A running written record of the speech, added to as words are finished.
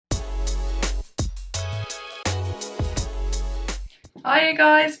Hiya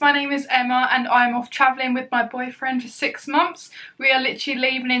guys, my name is Emma and I'm off travelling with my boyfriend for 6 months. We are literally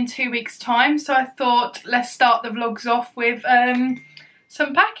leaving in 2 weeks time, so I thought let's start the vlogs off with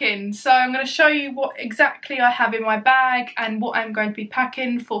some packing. So I'm going to show you what exactly I have in my bag and what I'm going to be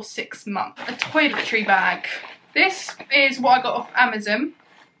packing for 6 months. A toiletry bag. This is what I got off Amazon.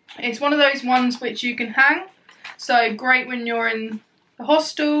 It's one of those ones which you can hang, so great when you're in the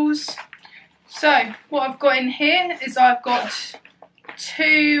hostels. So what I've got in here is I've got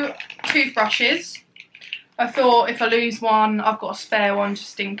 2 toothbrushes. I thought if I lose one, I've got a spare one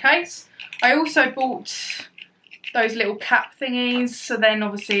just in case. I also bought those little cap thingies, so then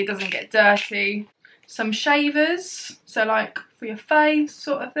obviously it doesn't get dirty. Some shavers, so like for your face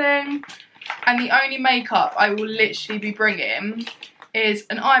sort of thing. And the only makeup I will literally be bringing is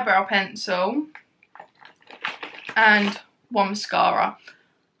an eyebrow pencil and one mascara.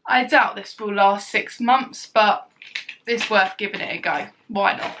 I doubt this will last 6 months, but it's worth giving it a go.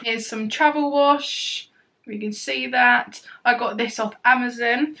 Why not? Here's some travel wash. You can see that. I got this off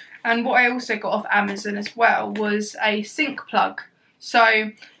Amazon, and what I also got off Amazon as well was a sink plug.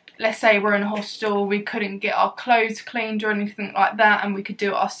 So let's say we're in a hostel, we couldn't get our clothes cleaned or anything like that, and we could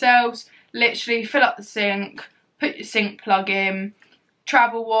do it ourselves. Literally fill up the sink, put your sink plug in,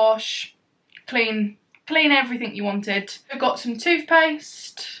 travel wash, clean everything you wanted. I got some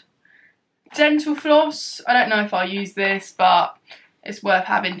toothpaste, dental floss. I don't know if I'll use this, but it's worth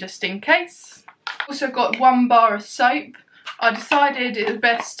having just in case. Also got 1 bar of soap. I decided it was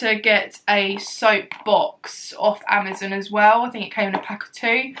best to get a soap box off Amazon as well. I think it came in a pack of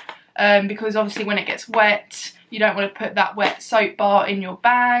 2, because obviously when it gets wet, you don't want to put that wet soap bar in your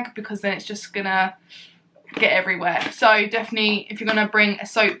bag because then it's just gonna get everywhere. So definitely, if you're gonna bring a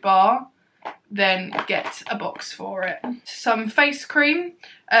soap bar, then get a box for it. Some face cream.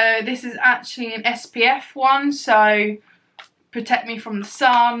 This is actually an SPF one, so protect me from the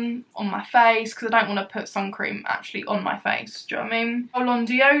sun on my face, because I don't want to put sun cream actually on my face, do you know what I mean? Roll on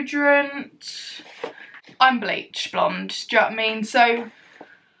deodorant. I'm bleach blonde, do you know what I mean? So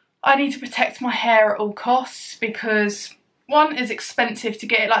I need to protect my hair at all costs, because 1, it's expensive to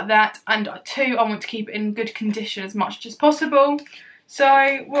get it like that, and 2, I want to keep it in good condition as much as possible.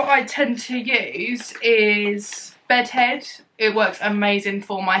 So what I tend to use is Bedhead. It works amazing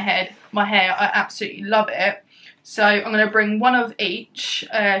for my hair. I absolutely love it. So I'm going to bring 1 of each,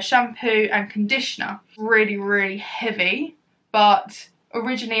 shampoo and conditioner. Really heavy, but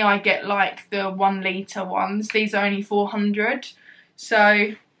originally I get like the 1 litre ones. These are only 400. So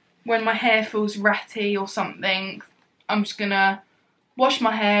when my hair feels ratty or something, I'm just going to wash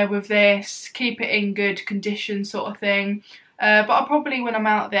my hair with this, keep it in good condition sort of thing. But I'll probably, when I'm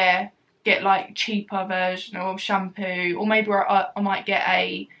out there, get like cheaper version of shampoo, or maybe I might get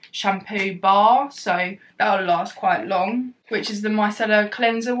a shampoo bar, so that'll last quite long, which is the micellar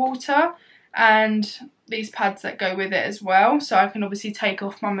cleanser water, and these pads that go with it as well, so I can obviously take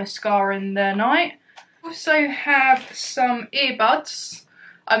off my mascara in the night. Also have some earbuds.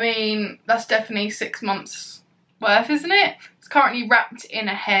 I mean, that's definitely 6 months worth, isn't it? It's currently wrapped in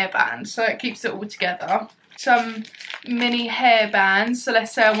a hairband, so it keeps it all together. Some mini hair bands, so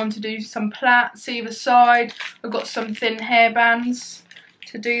let's say I want to do some plaits either side. I've got some thin hair bands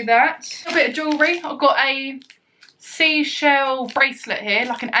to do that. A bit of jewellery. I've got a seashell bracelet here,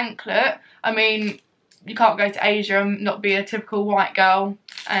 like an anklet. I mean, you can't go to Asia and not be a typical white girl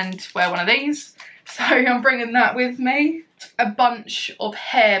and wear one of these, so I'm bringing that with me. A bunch of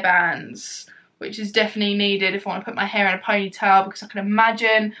hair bands, which is definitely needed if I want to put my hair in a ponytail, because I can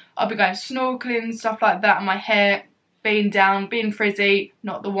imagine I'll be going snorkeling and stuff like that and my hair being down, being frizzy,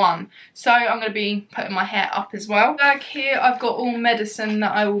 not the one. So I'm going to be putting my hair up as well. Back here I've got all medicine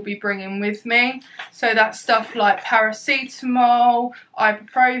that I will be bringing with me. So that's stuff like paracetamol,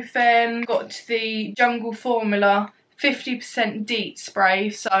 ibuprofen, got the Jungle Formula 50% DEET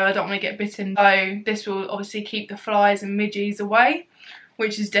spray, so I don't want to get bitten. So this will obviously keep the flies and midges away,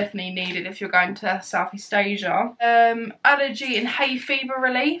 which is definitely needed if you're going to Southeast Asia. Allergy and hay fever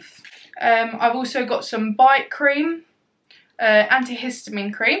relief. I've also got some bite cream,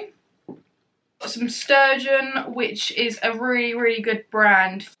 antihistamine cream. Got some Sturgeon, which is a really good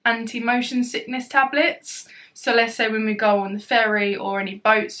brand. Anti-motion sickness tablets. So let's say when we go on the ferry or any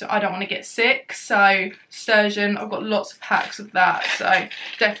boats, I don't want to get sick. So Sturgeon, I've got lots of packs of that. So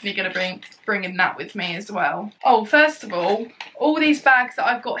definitely going to bringing that with me as well. Oh, first of all these bags that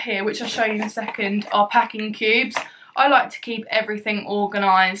I've got here, which I'll show you in a second, are packing cubes. I like to keep everything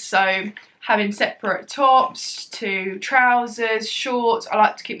organised, so having separate tops to trousers, shorts, I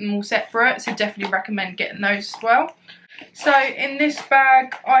like to keep them all separate, so definitely recommend getting those as well. So in this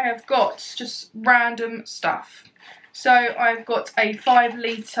bag I have got just random stuff. So I've got a 5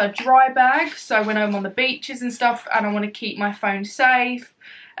 litre dry bag, so when I'm on the beaches and stuff and I want to keep my phone safe,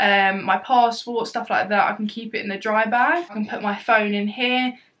 my passport, stuff like that, I can keep it in the dry bag. I can put my phone in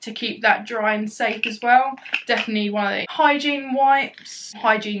here to keep that dry and safe as well. Definitely one of the hygiene wipes,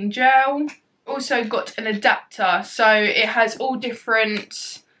 hygiene gel. Also got an adapter, so it has all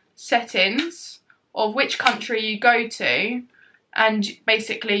different settings of which country you go to, and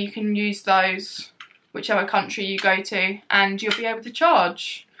basically you can use those whichever country you go to, and you'll be able to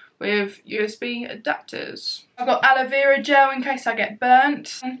charge with USB adapters. I've got aloe vera gel in case I get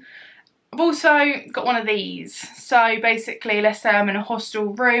burnt. I've also got one of these, so basically let's say I'm in a hostel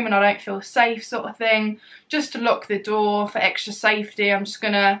room and I don't feel safe sort of thing, just to lock the door for extra safety, I'm just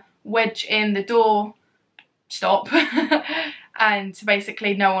gonna wedge in the door stop and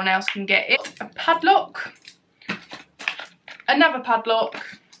basically no one else can get it. A padlock, another padlock,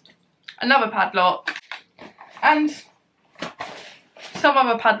 another padlock, and some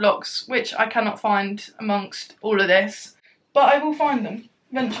other padlocks which I cannot find amongst all of this, but I will find them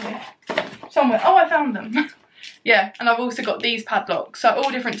eventually somewhere. Oh, I found them. Yeah, and I've also got these padlocks, so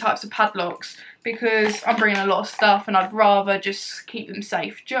all different types of padlocks, because I'm bringing a lot of stuff and I'd rather just keep them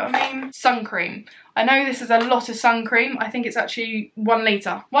safe. Do you know what I mean? Sun cream. I know this is a lot of sun cream. I think it's actually 1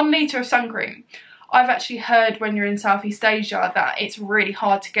 litre. 1 litre of sun cream. I've actually heard when you're in Southeast Asia that it's really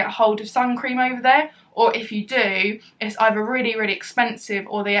hard to get hold of sun cream over there, or if you do, it's either really, really expensive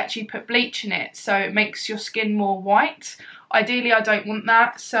or they actually put bleach in it, so it makes your skin more white. Ideally, I don't want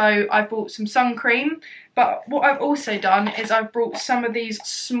that, so I've bought some sun cream. But what I've also done is I've brought some of these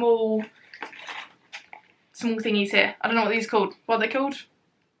small thingies here. I don't know what these are called. What are they called?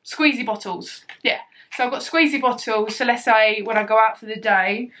 Squeezy bottles. Yeah. So I've got squeezy bottles. So let's say when I go out for the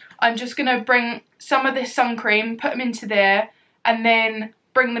day, I'm just going to bring some of this sun cream, put them into there, and then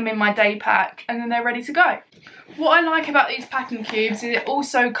bring them in my day pack, and then they're ready to go. What I like about these packing cubes is it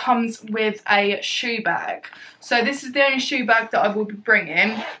also comes with a shoe bag. So this is the only shoe bag that I will be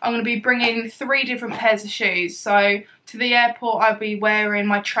bringing. I'm going to be bringing 3 different pairs of shoes. So to the airport I'll be wearing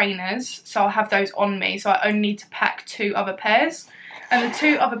my trainers, so I'll have those on me, so I only need to pack 2 other pairs. And the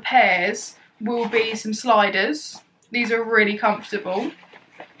 2 other pairs will be some sliders. These are really comfortable.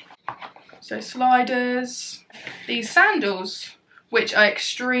 So sliders. These sandals, which are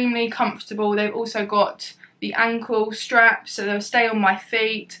extremely comfortable. They've also got the ankle straps, so they'll stay on my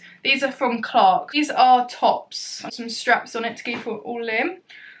feet. These are from Clark. These are tops, some straps on it to keep it all in.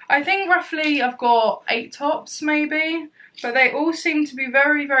 I think roughly I've got 8 tops maybe, but they all seem to be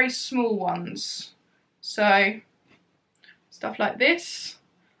very, very small ones. So stuff like this.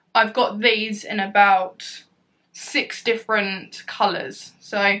 I've got these in about 6 different colours.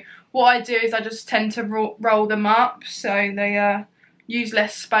 So what I do is I just tend to roll them up so they use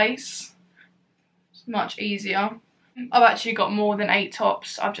less space. It's much easier. I've actually got more than 8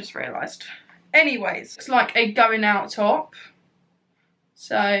 tops, I've just realised. Anyways, it's like a going out top.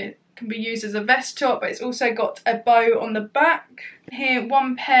 So it can be used as a vest top, but it's also got a bow on the back. Here,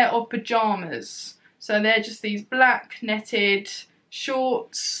 1 pair of pyjamas. So they're just these black netted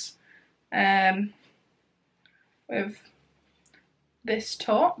shorts with this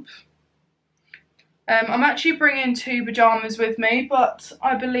top. I'm actually bringing 2 pyjamas with me, but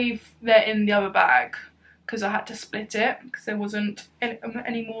I believe they're in the other bag because I had to split it because there wasn't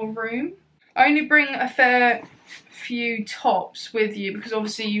any more room. I only bring a fair few tops with you because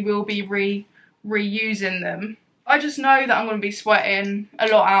obviously you will be reusing them. I just know that I'm going to be sweating a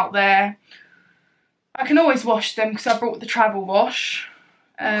lot out there. I can always wash them because I brought the travel wash.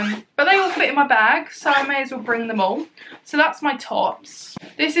 But they all fit in my bag, so I may as well bring them all. So that's my tops.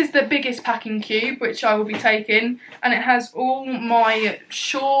 This is the biggest packing cube which I will be taking, and it has all my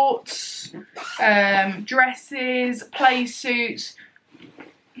shorts, dresses, play suits,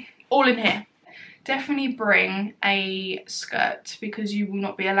 all in here. Definitely bring a skirt because you will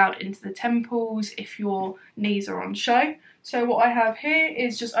not be allowed into the temples if your knees are on show. So what I have here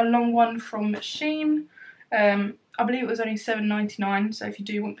is just a long one from Shein. I believe it was only $7.99, so if you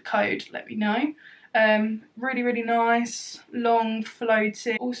do want the code, let me know. Really, really nice, long,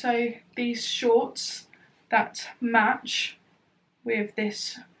 floating. Also, these shorts that match with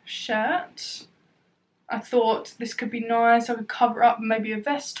this shirt. I thought this could be nice. I could cover up maybe a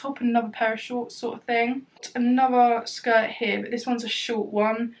vest top and another pair of shorts sort of thing. Another skirt here, but this one's a short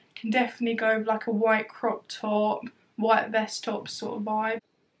one. Can definitely go with like a white crop top, white vest top sort of vibe.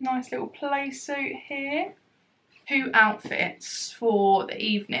 Nice little play suit here. 2 outfits for the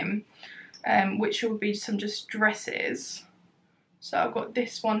evening, which will be some just dresses. So I've got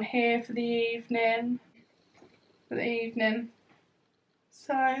this one here for the evening.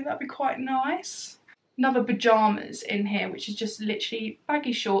 So that'd be quite nice. another pyjamas in here, which is just literally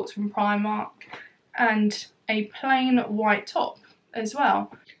baggy shorts from Primark and a plain white top as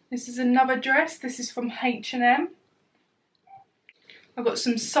well. This is another dress. This is from H&M. I've got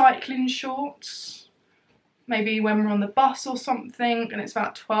some cycling shorts, maybe when we're on the bus or something, and it's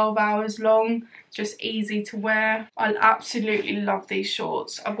about 12 hours long, just easy to wear. I absolutely love these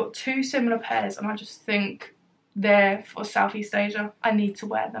shorts. I've got 2 similar pairs and I just think they're for Southeast Asia. I need to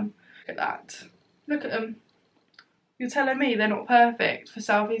wear them. Look at that. Look at them. You're telling me they're not perfect for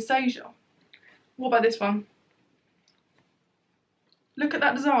Southeast Asia? What about this one? Look at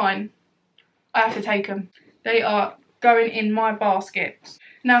that design. I have to take them. They are going in my basket.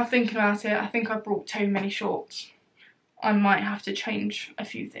 Now thinking about it, I think I brought too many shorts. I might have to change a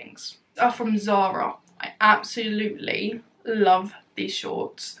few things. These are from Zara. I absolutely love these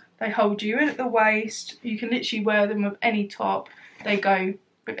shorts. They hold you in at the waist. You can literally wear them with any top. They go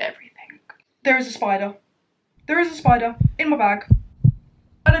with everything. There is a spider. There is a spider in my bag.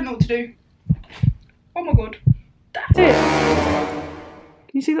 I don't know what to do. Oh my god. That's it.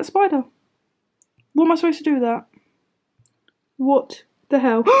 Can you see that spider? What am I supposed to do with that? What the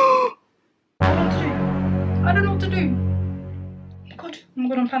hell? I don't know what to do. Oh my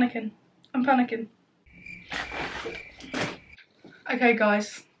god, I'm panicking. I'm panicking. Okay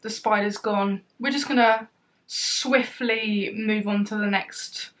guys, the spider's gone. We're just gonna swiftly move on to the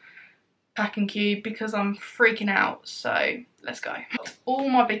next packing cube because I'm freaking out, so let's go. All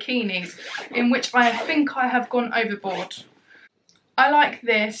my bikinis, in which I think I have gone overboard. I like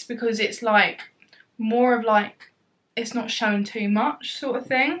this because it's like more of like, it's not showing too much sort of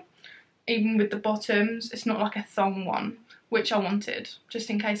thing. Even with the bottoms, it's not like a thong one, which I wanted just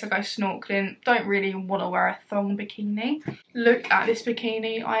in case I go snorkeling. Don't really want to wear a thong bikini. Look at this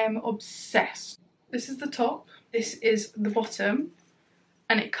bikini, I am obsessed. This is the top, this is the bottom,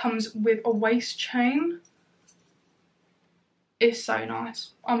 and it comes with a waist chain. It's so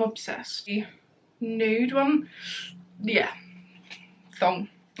nice. I'm obsessed. The nude one, yeah, thong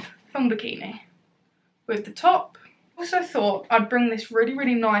bikini with the top. Also thought I'd bring this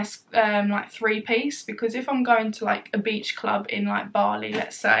really nice like 3-piece, because if I'm going to like a beach club in like Bali,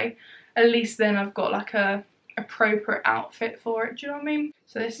 let's say, at least then I've got like a appropriate outfit for it. Do you know what I mean?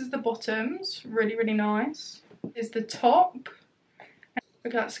 So this is the bottoms, really nice. This is the top.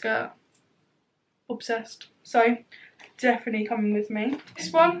 Look at that skirt. Obsessed. So definitely coming with me.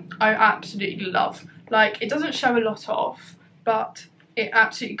 This one I absolutely love. Like, it doesn't show a lot off, but it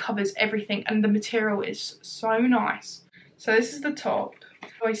absolutely covers everything and the material is so nice. So this is the top.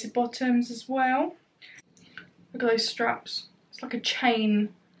 Waisted bottoms as well. Look at those straps. It's like a chain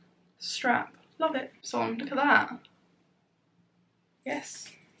strap. Love it. So look at that. Yes.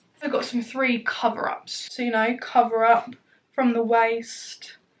 I've got some 3 cover-ups. So, you know, cover up from the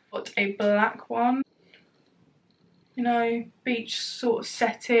waist. Got a black one. You know, beach sort of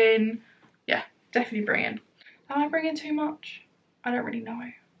setting. Yeah, definitely bringing. Am I bringing too much? I don't really know.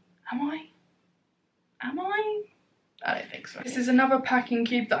 Am I? Am I? I don't think so. This is another packing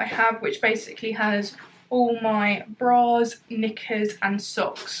cube that I have, which basically has all my bras, knickers and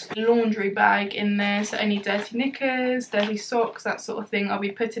socks. Laundry bag in there, so any dirty knickers, dirty socks, that sort of thing I'll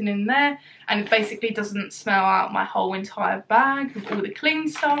be putting in there. And it basically doesn't smell out my whole entire bag with all the clean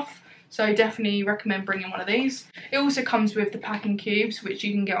stuff. So definitely recommend bringing one of these. It also comes with the packing cubes, which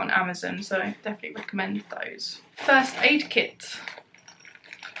you can get on Amazon, so definitely recommend those. First aid kit.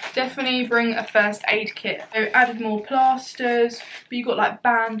 Definitely bring a first aid kit. So added more plasters, but you've got like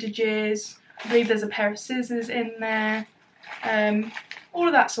bandages. I believe there's a pair of scissors in there. All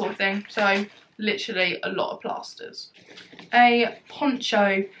of that sort of thing. So literally a lot of plasters. A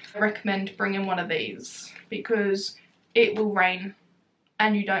poncho. I recommend bringing one of these because it will rain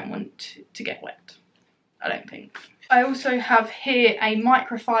and you don't want to get wet, I don't think. I also have here a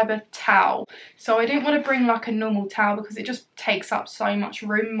microfiber towel. So I didn't want to bring like a normal towel because it just takes up so much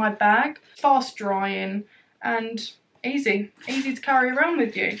room in my bag. Fast drying and easy to carry around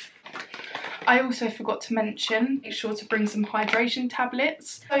with you. I also forgot to mention, make sure to bring some hydration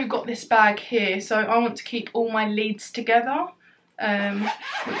tablets. So I've got this bag here, so I want to keep all my leads together.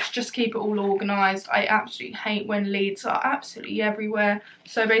 Which just keep it all organised. I absolutely hate when leads are absolutely everywhere.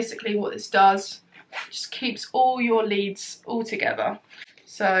 So basically what this does, just keeps all your leads all together.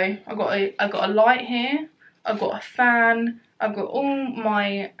 So I've got a light here, I've got a fan, I've got all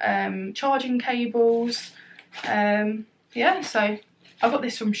my charging cables. Yeah, so I got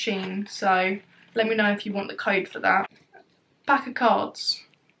this from Shein, so let me know if you want the code for that. Pack of cards.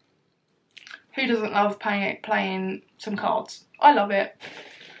 Who doesn't love playing some cards? I love it.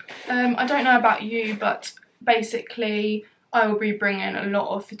 I don't know about you, but basically I will be bringing a lot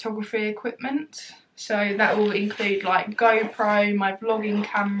of photography equipment. So that will include like GoPro, my vlogging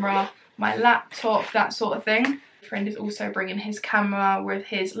camera, my laptop, that sort of thing. My friend is also bringing his camera with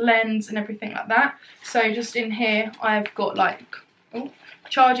his lens and everything like that. So just in here I've got like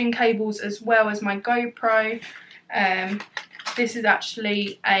charging cables as well as my GoPro. This is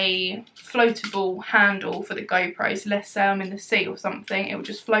actually a floatable handle for the GoPro, so let's say I'm in the sea or something, it will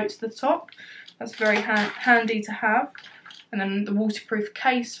just float to the top. That's very handy to have. And then the waterproof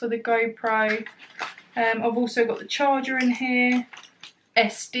case for the GoPro. I've also got the charger in here,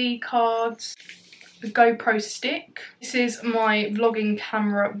 SD cards, the GoPro stick. This is my vlogging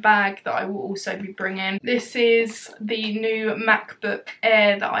camera bag that I will also be bringing. This is the new MacBook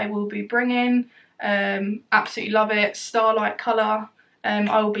Air that I will be bringing. Absolutely love it, starlight colour.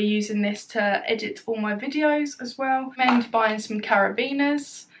 I will be using this to edit all my videos as well. I recommend buying some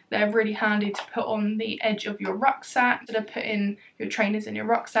carabiners. They're really handy to put on the edge of your rucksack. Instead of putting your trainers in your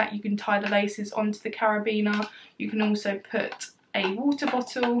rucksack, you can tie the laces onto the carabiner. You can also put a water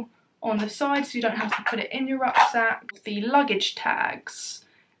bottle on the side so you don't have to put it in your rucksack. The luggage tags.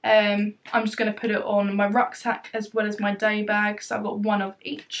 I'm just going to put it on my rucksack as well as my day bag, so I've got one of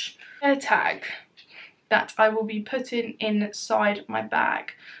each. Air tag that I will be putting inside my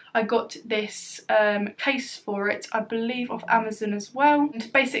bag. I got this case for it, I believe off Amazon as well. And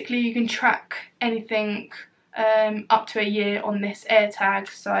basically you can track anything up to a year on this AirTag,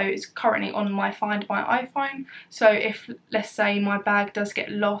 so it's currently on my Find My iPhone. So if, let's say, my bag does get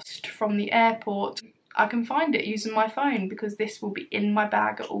lost from the airport, I can find it using my phone because this will be in my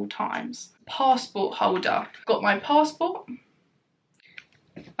bag at all times. Passport holder. Got my passport.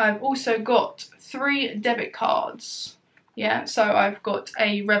 I've also got 3 debit cards. Yeah, so I've got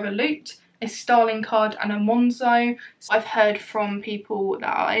a Revolut, a Starling card and a Monzo. So I've heard from people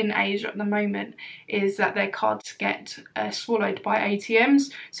that are in Asia at the moment is that their cards get swallowed by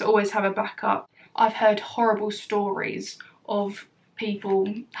ATMs, so always have a backup. I've heard horrible stories of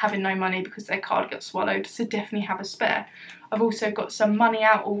people having no money because their card got swallowed, so definitely have a spare. I've also got some money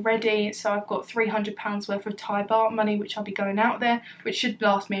out already, so I've got £300 worth of Thai baht money which I'll be going out there, which should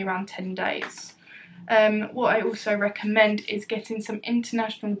last me around 10 days. What I also recommend is getting some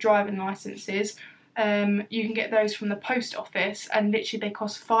international driving licences. You can get those from the post office and literally they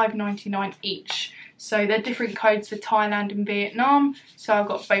cost $5.99 each. So they're different codes for Thailand and Vietnam. So I've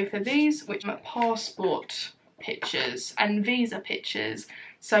got both of these, which are passport pictures and visa pictures.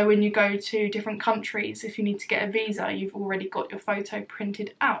 So when you go to different countries, if you need to get a visa, you've already got your photo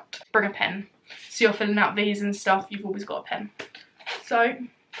printed out. Bring a pen. So you're filling out visas and stuff, you've always got a pen. So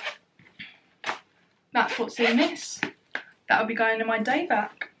that's what's in this. That'll be going in my day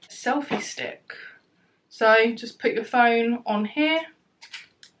bag. Selfie stick. So just put your phone on here,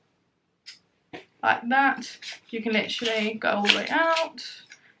 like that. You can literally go all the way out.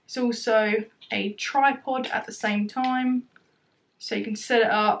 It's also a tripod at the same time. So you can set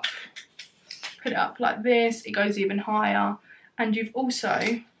it up, put it up like this, it goes even higher. And you've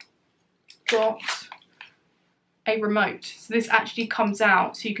also got a remote. So this actually comes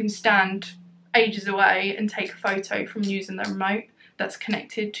out so you can stand ages away and take a photo from using the remote that's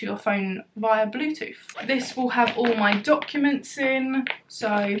connected to your phone via Bluetooth. This will have all my documents in,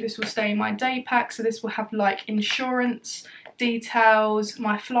 so this will stay in my day pack. So this will have like insurance details,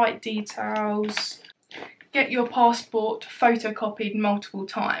 my flight details. Get your passport photocopied multiple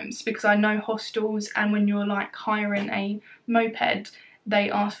times because I know hostels and when you're like hiring a moped,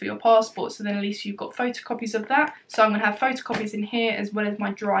 they ask for your passport, so then at least you've got photocopies of that. So I'm going to have photocopies in here as well as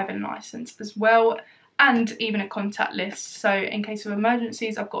my driving licence as well, and even a contact list. So in case of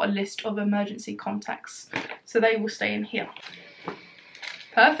emergencies, I've got a list of emergency contacts. So they will stay in here.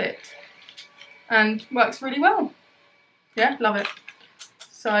 Perfect. And works really well. Yeah, love it.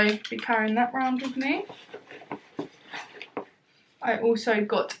 So be carrying that around with me. I also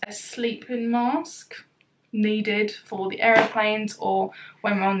got a sleeping mask, needed for the aeroplanes or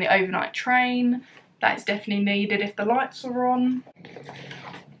when we're on the overnight train. That is definitely needed if the lights are on.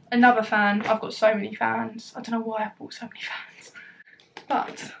 Another fan. I've got so many fans. I don't know why I bought so many fans.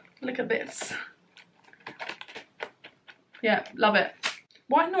 But look at this. Yeah, love it.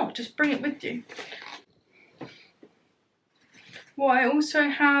 Why not? Just bring it with you. What I also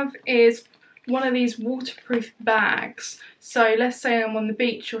have is one of these waterproof bags. So let's say I'm on the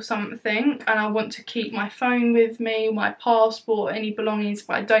beach or something and I want to keep my phone with me, my passport, any belongings,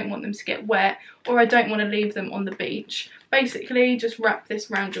 but I don't want them to get wet or I don't want to leave them on the beach. Basically just wrap this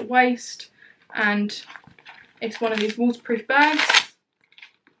around your waist and it's one of these waterproof bags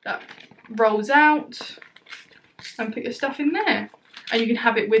that rolls out and put your stuff in there and you can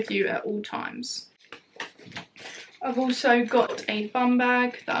have it with you at all times. I've also got a bum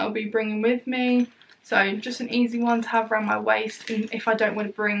bag that I'll be bringing with me. So just an easy one to have around my waist, and if I don't want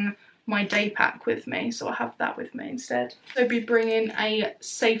to bring my day pack with me, so I'll have that with me instead. I'll be bringing a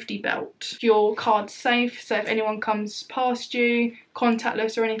safety belt. Your card's safe, so if anyone comes past you,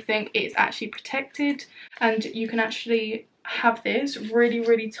 contactless or anything, it's actually protected, and you can actually have this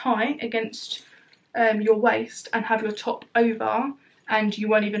really tight against your waist and have your top over, and you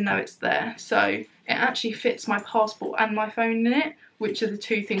won't even know it's there. So it actually fits my passport and my phone in it, which are the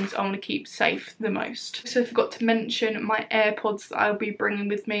two things I want to keep safe the most. So I forgot to mention my AirPods that I'll be bringing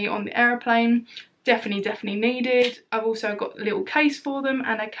with me on the aeroplane. Definitely needed. I've also got a little case for them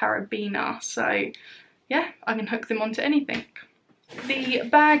and a carabiner, so yeah, I can hook them onto anything. The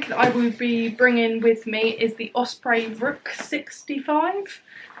bag that I will be bringing with me is the Osprey Rook 65.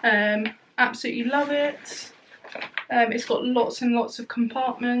 Absolutely love it. It's got lots and lots of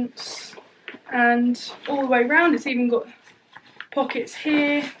compartments, and all the way around it's even got pockets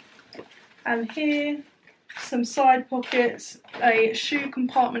here and here, some side pockets, a shoe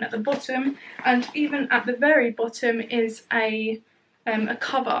compartment at the bottom, and even at the very bottom is a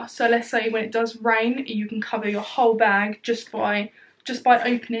cover. So let's say when it does rain, you can cover your whole bag just by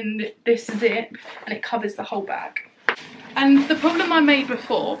opening this zip, and it covers the whole bag. And the problem I made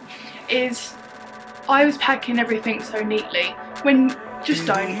before is I was packing everything so neatly. Just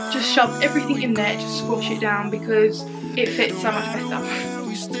shove everything in there, just squash it down, because it fits so much better.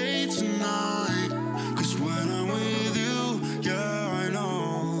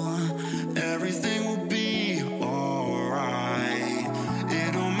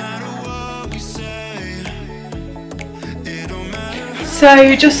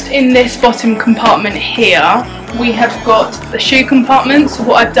 So just in this bottom compartment here, we have got the shoe compartment. So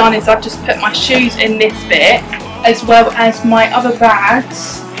what I've done is I've just put my shoes in this bit, as well as my other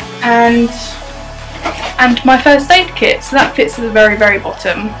bags and my first aid kit, so that fits at the very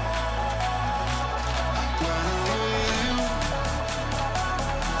bottom.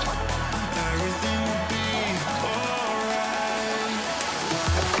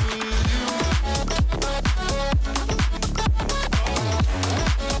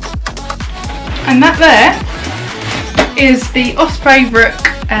 And that there is the Osprey Rook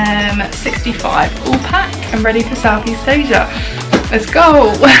 65 all pack and ready for Southeast Asia. Let's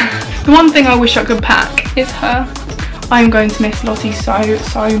go! The one thing I wish I could pack is her. I'm going to miss Lottie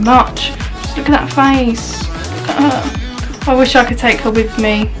so much. Just look at that face. Look at her. I wish I could take her with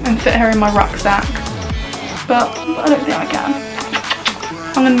me and fit her in my rucksack, but I don't think I can.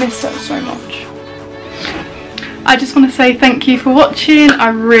 I'm going to miss her so much. I just want to say thank you for watching. I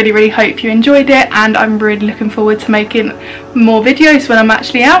really hope you enjoyed it, and I'm really looking forward to making more videos when I'm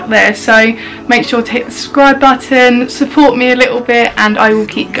actually out there. So make sure to hit the subscribe button, support me a little bit, and I will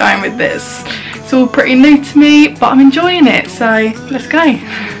keep going with this. It's all pretty new to me, but I'm enjoying it, so let's go.